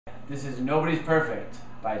This is Nobody's Perfect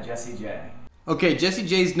by Jessie J. Okay, Jessie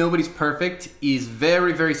J's Nobody's Perfect is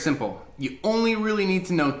very, very simple. You only really need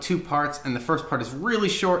to know two parts, and the first part is really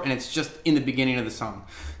short, and it's just in the beginning of the song.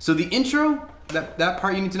 So the intro, that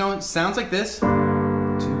part you need to know, sounds like this.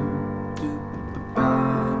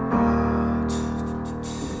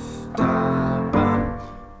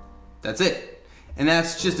 That's it. And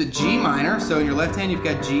that's just a G minor, so in your left hand you've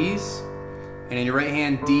got G's, and in your right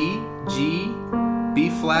hand D, G, B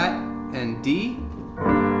flat, and D.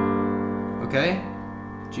 Okay,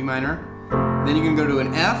 G minor. Then you can go to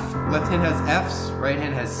an F. Left hand has F's, right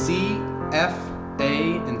hand has C, F,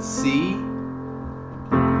 A, and C.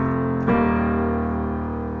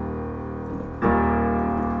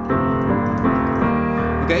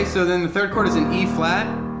 Okay, so then the third chord is an E flat.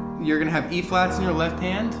 You're gonna have E flats in your left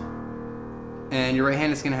hand, and your right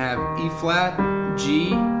hand is gonna have E flat,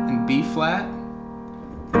 G, and B flat.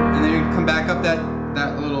 And then you come back up that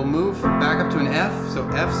little move, back up to an F. So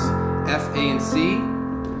F's, F, A, and C,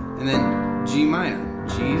 and then G minor.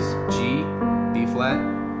 G's, G, B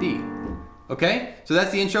flat, D. Okay, so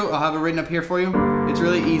that's the intro. I'll have it written up here for you. It's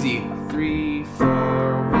really easy. 3,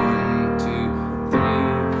 4, 1, 2,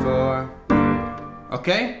 3, 4.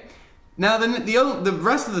 Okay. Now then the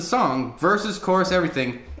rest of the song, verses, chorus,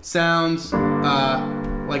 everything, sounds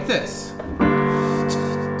like this.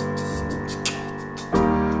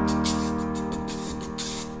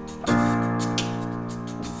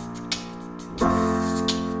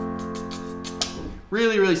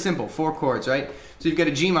 Really, really simple. 4 chords, right? So you've got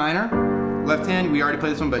a G minor, left hand, we already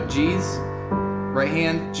played this one, but G's, right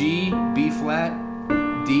hand, G, B flat,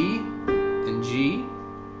 D, and G,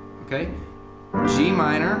 okay? G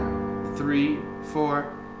minor, 3, 4.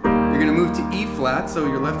 You're gonna move to E flat, so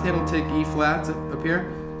your left hand will take E flats up here.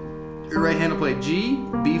 Your right hand will play G,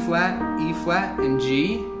 B flat, E flat, and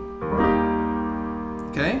G,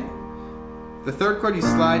 okay? The third chord you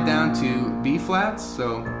slide down to B flats,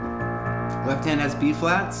 so left hand has B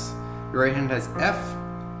flats, your right hand has F,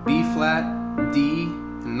 B flat, D,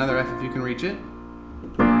 and another F if you can reach it.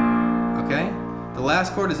 Okay? The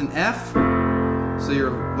last chord is an F, so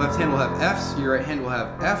your left hand will have F's, your right hand will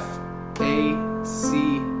have F, A, C,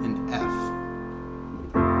 and F.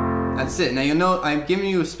 That's it. Now you'll know I'm giving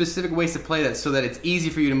you specific ways to play that so that it's easy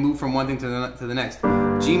for you to move from one thing to the next.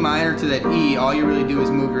 G minor to that E, all you really do is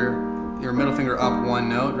move your middle finger up one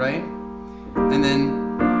note, right? And then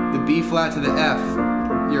the B flat to the F,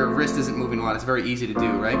 your wrist isn't moving a lot. It's very easy to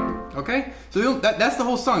do, right? Okay? So that's the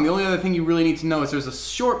whole song. The only other thing you really need to know is there's a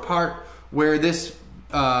short part where this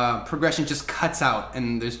progression just cuts out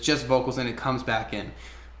and there's just vocals and it comes back in.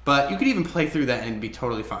 But you could even play through that and it'd be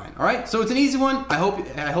totally fine. All right? So it's an easy one. I hope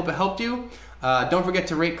it helped you. Don't forget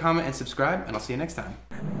to rate, comment, and subscribe, and I'll see you next time.